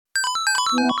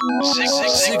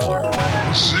Ziglar.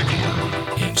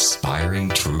 Inspiring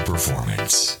true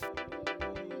performance.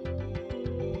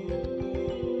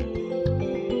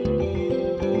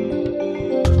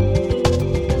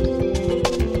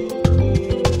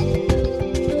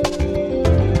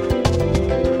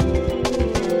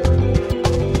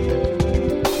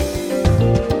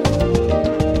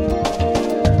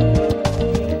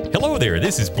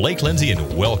 This is Blake Lindsay,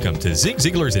 and welcome to Zig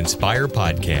Ziglar's Inspire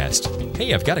podcast.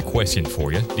 Hey, I've got a question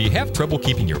for you. Do you have trouble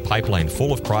keeping your pipeline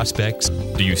full of prospects?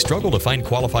 Do you struggle to find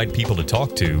qualified people to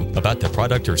talk to about the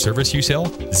product or service you sell?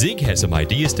 Zig has some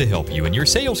ideas to help you in your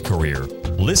sales career.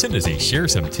 Listen as he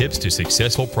shares some tips to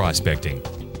successful prospecting.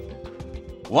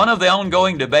 One of the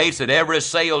ongoing debates at every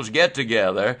sales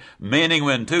get-together, meaning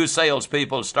when two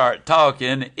salespeople start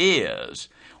talking, is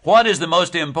what is the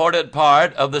most important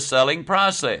part of the selling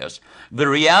process? The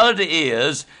reality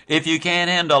is, if you can't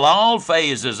handle all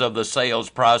phases of the sales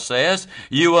process,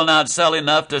 you will not sell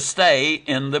enough to stay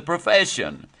in the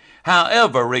profession.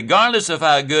 However, regardless of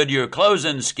how good your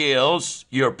closing skills,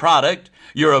 your product,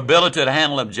 your ability to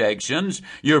handle objections,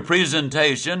 your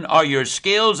presentation, or your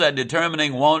skills at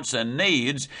determining wants and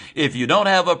needs, if you don't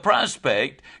have a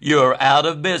prospect, you're out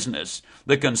of business.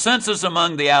 The consensus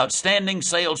among the outstanding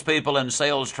salespeople and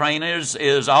sales trainers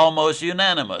is almost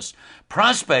unanimous.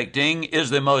 Prospecting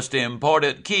is the most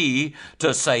important key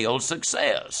to sales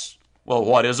success. Well,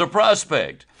 what is a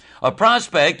prospect? A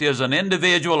prospect is an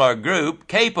individual or group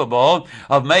capable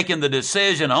of making the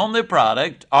decision on the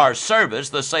product or service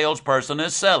the salesperson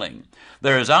is selling.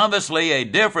 There is obviously a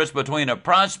difference between a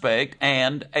prospect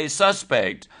and a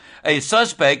suspect. A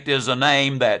suspect is a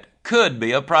name that could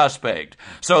be a prospect.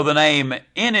 So the name,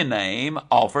 any name,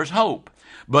 offers hope.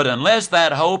 But unless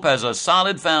that hope has a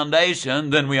solid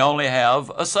foundation, then we only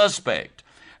have a suspect.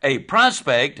 A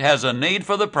prospect has a need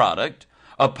for the product,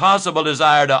 a possible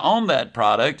desire to own that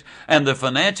product, and the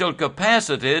financial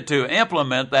capacity to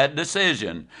implement that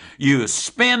decision. You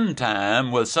spend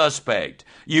time with suspect.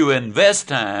 You invest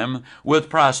time with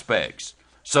prospects.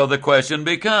 So the question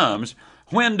becomes,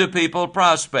 when do people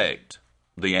prospect?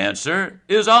 The answer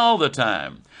is all the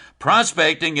time.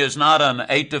 Prospecting is not an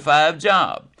 8-to-5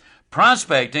 job.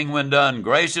 Prospecting, when done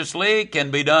graciously,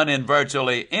 can be done in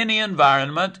virtually any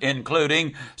environment,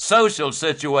 including social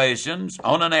situations,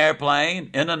 on an airplane,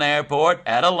 in an airport,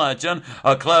 at a luncheon,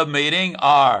 a club meeting,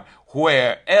 or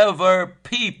wherever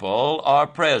people are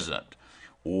present.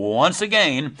 Once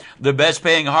again, the best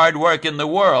paying hard work in the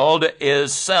world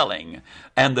is selling,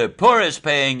 and the poorest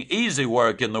paying easy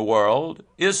work in the world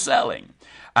is selling.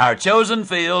 Our chosen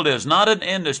field is not an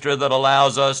industry that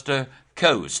allows us to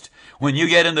coast. When you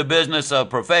get in the business of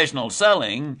professional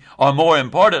selling, or more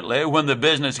importantly, when the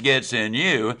business gets in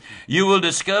you, you will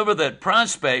discover that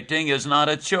prospecting is not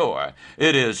a chore.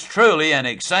 It is truly an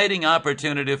exciting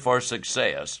opportunity for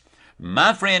success.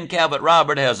 My friend Calvert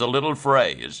Robert has a little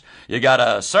phrase. You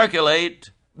gotta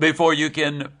circulate before you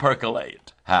can percolate.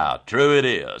 How true it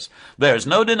is. There's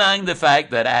no denying the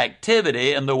fact that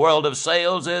activity in the world of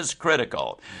sales is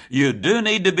critical. You do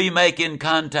need to be making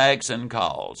contacts and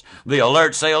calls. The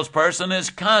alert salesperson is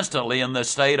constantly in the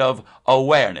state of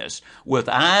awareness, with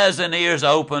eyes and ears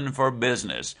open for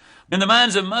business. In the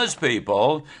minds of most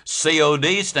people,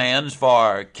 COD stands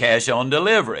for cash on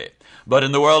delivery. But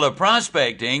in the world of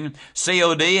prospecting,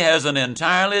 COD has an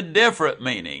entirely different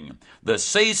meaning. The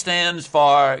C stands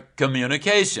for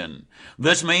communication.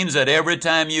 This means that every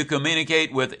time you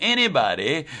communicate with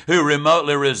anybody who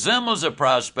remotely resembles a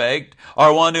prospect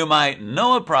or one who might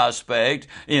know a prospect,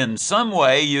 in some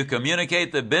way you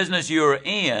communicate the business you're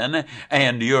in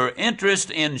and your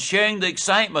interest in sharing the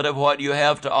excitement of what you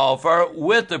have to offer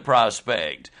with the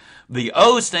prospect. The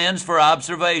O stands for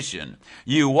observation.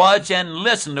 You watch and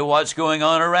listen to what's going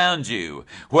on around you,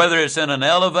 whether it's in an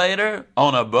elevator,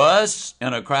 on a bus,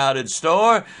 in a crowded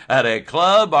store, at a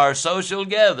club, or social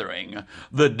gathering.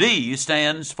 The D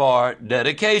stands for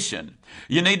dedication.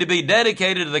 You need to be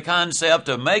dedicated to the concept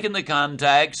of making the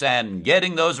contacts and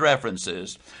getting those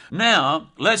references.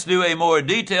 Now, let's do a more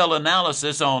detailed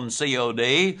analysis on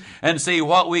COD and see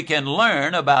what we can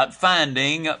learn about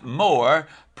finding more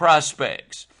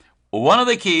prospects. One of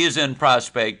the keys in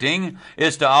prospecting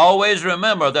is to always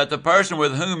remember that the person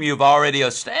with whom you've already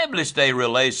established a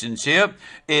relationship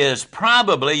is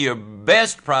probably your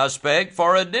best prospect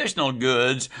for additional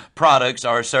goods, products,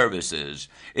 or services.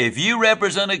 If you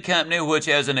represent a company which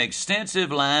has an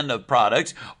extensive line of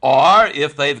products, or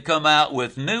if they've come out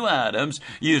with new items,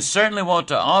 you certainly want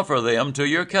to offer them to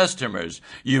your customers.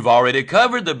 You've already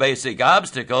covered the basic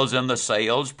obstacles in the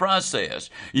sales process.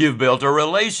 You've built a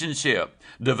relationship.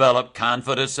 Develop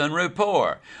confidence and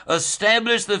rapport.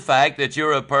 Establish the fact that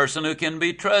you're a person who can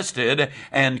be trusted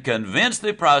and convince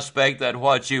the prospect that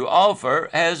what you offer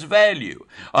has value.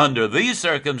 Under these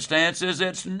circumstances,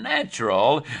 it's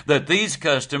natural that these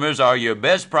customers are your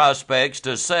best prospects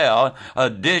to sell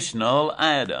additional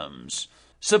items.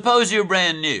 Suppose you're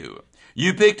brand new.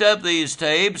 You picked up these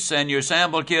tapes and your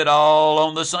sample kit all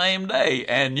on the same day,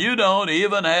 and you don't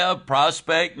even have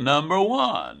prospect number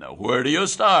 1. Where do you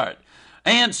start?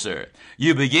 Answer.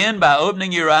 You begin by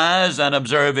opening your eyes and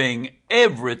observing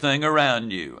everything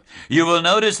around you. You will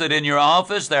notice that in your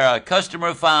office there are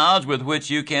customer files with which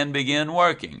you can begin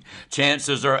working.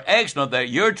 Chances are excellent that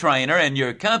your trainer and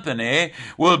your company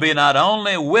will be not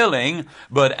only willing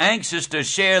but anxious to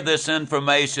share this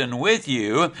information with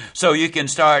you so you can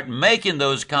start making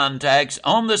those contacts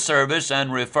on the service and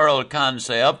referral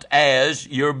concept as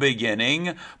your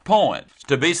beginning point.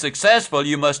 To be successful,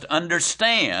 you must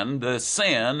understand the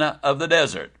sin of the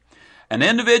desert. An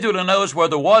individual who knows where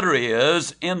the water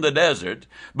is in the desert,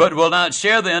 but will not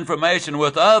share the information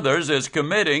with others, is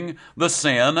committing the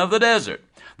sin of the desert.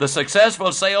 The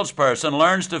successful salesperson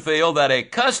learns to feel that a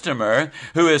customer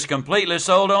who is completely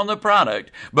sold on the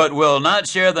product, but will not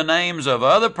share the names of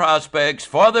other prospects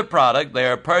for the product they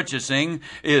are purchasing,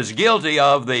 is guilty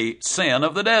of the sin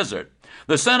of the desert.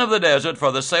 The sin of the desert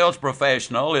for the sales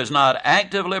professional is not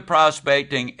actively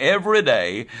prospecting every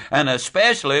day, and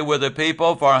especially with the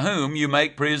people for whom you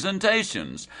make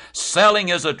presentations. Selling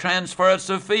is a transference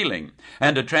of feeling,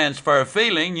 and to transfer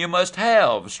feeling, you must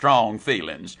have strong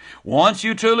feelings. Once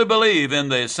you truly believe in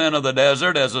the sin of the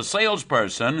desert as a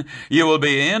salesperson, you will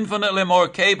be infinitely more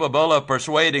capable of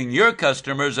persuading your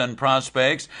customers and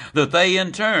prospects that they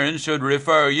in turn should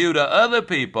refer you to other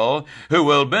people who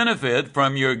will benefit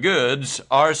from your goods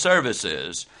or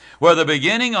services. Whether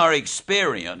beginning or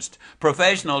experienced,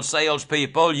 professional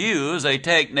salespeople use a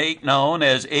technique known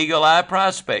as eagle-eye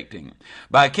prospecting.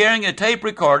 By carrying a tape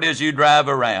recorder as you drive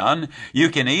around, you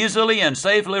can easily and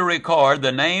safely record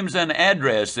the names and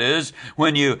addresses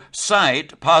when you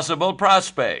cite possible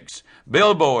prospects.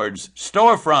 Billboards,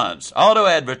 storefronts, auto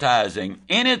advertising,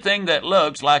 anything that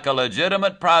looks like a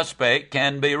legitimate prospect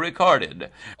can be recorded.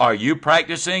 Are you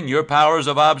practicing your powers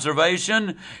of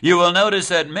observation? You will notice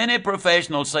that many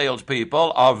professional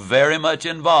salespeople are very much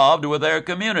involved with their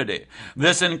community.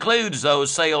 This includes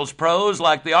those sales pros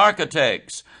like the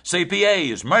architects,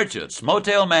 CPAs, merchants,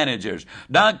 motel managers,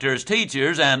 doctors,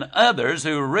 teachers, and others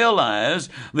who realize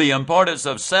the importance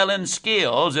of selling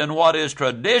skills in what is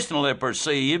traditionally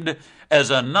perceived as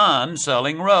a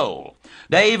non-selling role.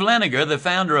 Dave Liniger, the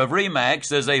founder of RE/MAX,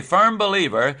 is a firm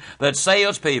believer that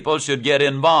salespeople should get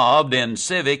involved in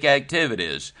civic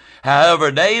activities. However,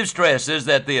 Dave stresses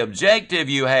that the objective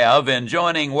you have in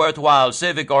joining worthwhile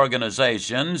civic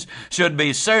organizations should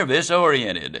be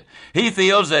service-oriented. He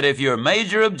feels that if your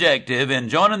major objective in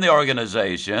joining the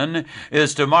organization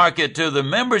is to market to the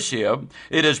membership,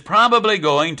 it is probably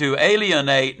going to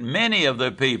alienate many of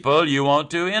the people you want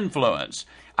to influence.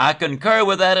 I concur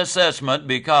with that assessment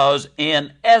because,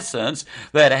 in essence,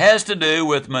 that has to do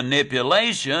with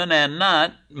manipulation and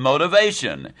not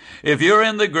motivation. If you're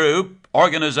in the group,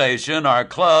 organization, or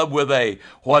club with a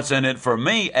what's in it for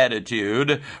me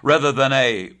attitude rather than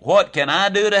a what can I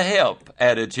do to help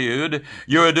attitude,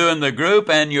 you're doing the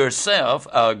group and yourself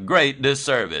a great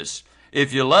disservice.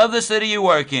 If you love the city you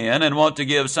work in and want to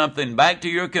give something back to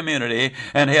your community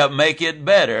and help make it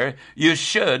better, you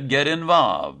should get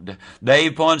involved.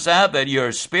 Dave points out that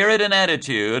your spirit and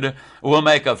attitude will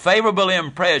make a favorable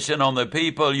impression on the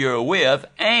people you're with,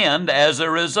 and as a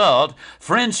result,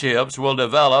 friendships will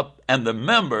develop and the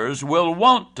members will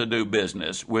want to do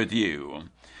business with you.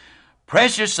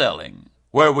 Pressure selling,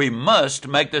 where we must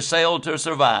make the sale to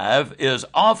survive, is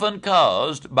often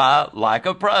caused by lack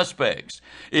of prospects.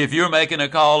 If you're making a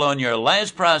call on your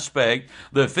last prospect,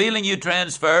 the feeling you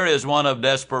transfer is one of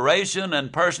desperation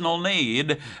and personal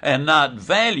need and not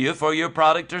value for your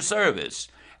product or service.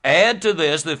 Add to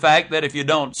this the fact that if you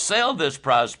don't sell this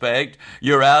prospect,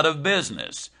 you're out of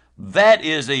business. That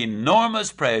is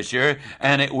enormous pressure,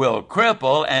 and it will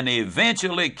cripple and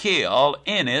eventually kill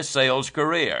any sales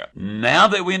career. Now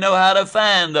that we know how to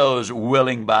find those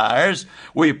willing buyers,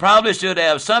 we probably should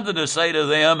have something to say to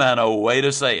them and a way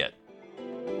to say it.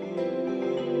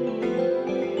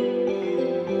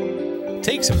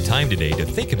 Take some time today to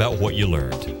think about what you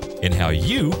learned and how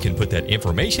you can put that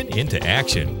information into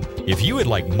action. If you would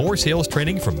like more sales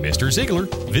training from Mr. Ziegler,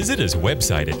 visit his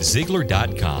website at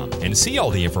Ziegler.com and see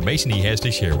all the information he has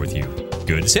to share with you.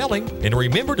 Good selling, and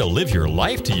remember to live your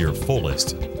life to your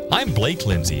fullest. I'm Blake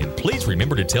Lindsay, and please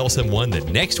remember to tell someone that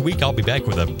next week I'll be back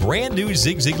with a brand new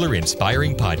Zig Ziglar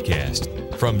Inspiring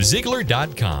Podcast. from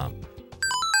Ziglar.com.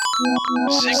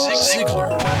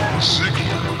 Ziglar.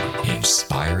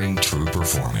 Inspiring true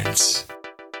performance.